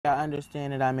I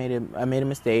understand that I made a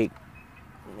mistake.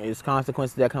 It's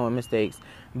consequences that come with mistakes,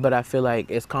 but I feel like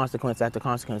it's consequence after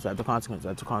consequence after consequence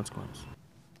after consequence.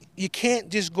 You can't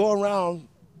just go around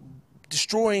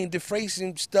destroying,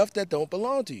 defacing stuff that don't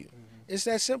belong to you. It's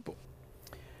that simple.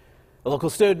 A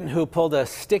local student who pulled a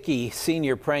sticky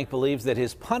senior prank believes that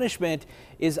his punishment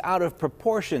is out of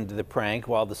proportion to the prank,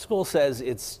 while the school says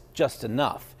it's just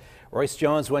enough. Royce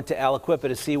Jones went to Aliquippa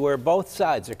to see where both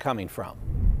sides are coming from.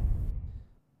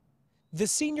 The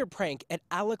senior prank at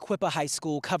Aliquippa High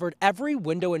School covered every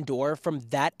window and door from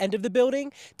that end of the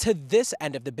building to this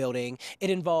end of the building. It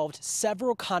involved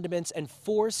several condiments and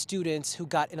 4 students who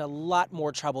got in a lot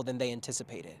more trouble than they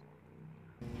anticipated.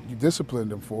 You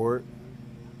disciplined them for it,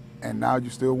 and now you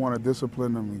still want to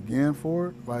discipline them again for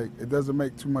it? Like, it doesn't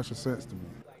make too much sense to me.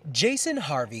 Jason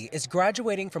Harvey is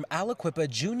graduating from Aliquippa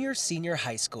Junior-Senior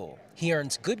High School. He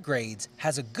earns good grades,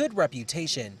 has a good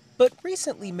reputation, but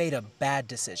recently made a bad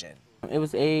decision. It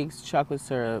was eggs, chocolate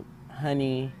syrup,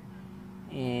 honey,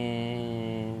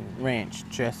 and ranch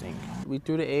dressing. We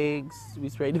threw the eggs, we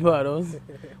sprayed the bottles.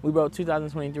 We wrote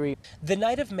 2023. The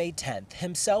night of May 10th,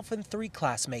 himself and 3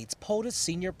 classmates pulled a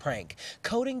senior prank,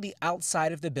 coating the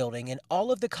outside of the building in all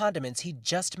of the condiments he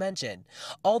just mentioned.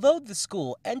 Although the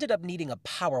school ended up needing a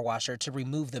power washer to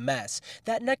remove the mess,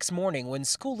 that next morning when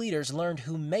school leaders learned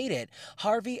who made it,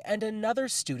 Harvey and another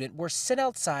student were sent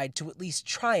outside to at least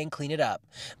try and clean it up.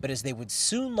 But as they would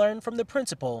soon learn from the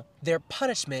principal, their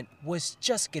punishment was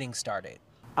just getting started.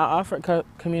 I offered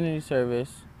community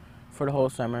service for the whole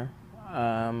summer.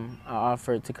 I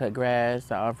offered to cut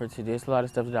grass. I offered to do a lot of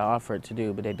stuff that I offered to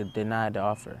do, but they denied the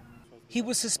offer. He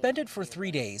was suspended for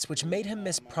 3 days, which made him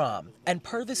miss prom. And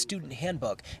per the student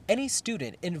handbook, any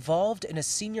student involved in a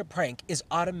senior prank is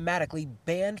automatically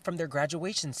banned from their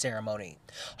graduation ceremony.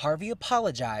 Harvey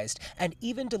apologized and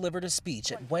even delivered a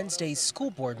speech at Wednesday's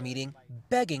school board meeting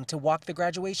begging to walk the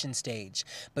graduation stage.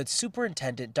 But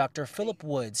Superintendent Dr. Philip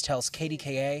Woods tells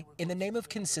KDKA, in the name of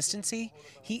consistency,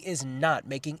 he is not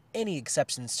making any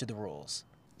exceptions to the rules.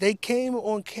 They came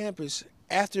on campus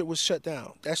after it was shut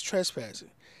down. That's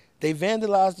trespassing. They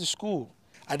vandalized the school.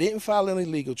 I didn't file any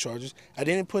legal charges. I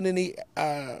didn't put any,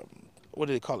 what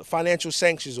do they call it, financial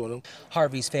sanctions on them.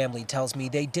 Harvey's family tells me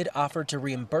they did offer to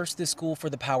reimburse the school for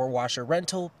the power washer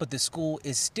rental, but the school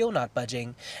is still not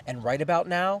budging. And right about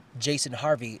now, Jason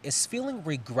Harvey is feeling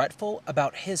regretful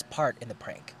about his part in the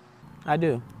prank. I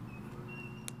do.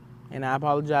 And I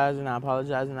apologize, and I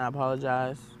apologize, and I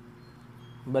apologize.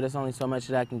 But it's only so much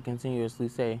that I can continuously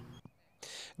say.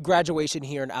 Graduation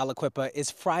here in Aliquippa is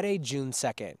Friday, June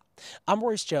 2nd. I'm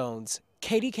Royce Jones,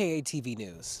 KDKA-TV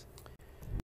News.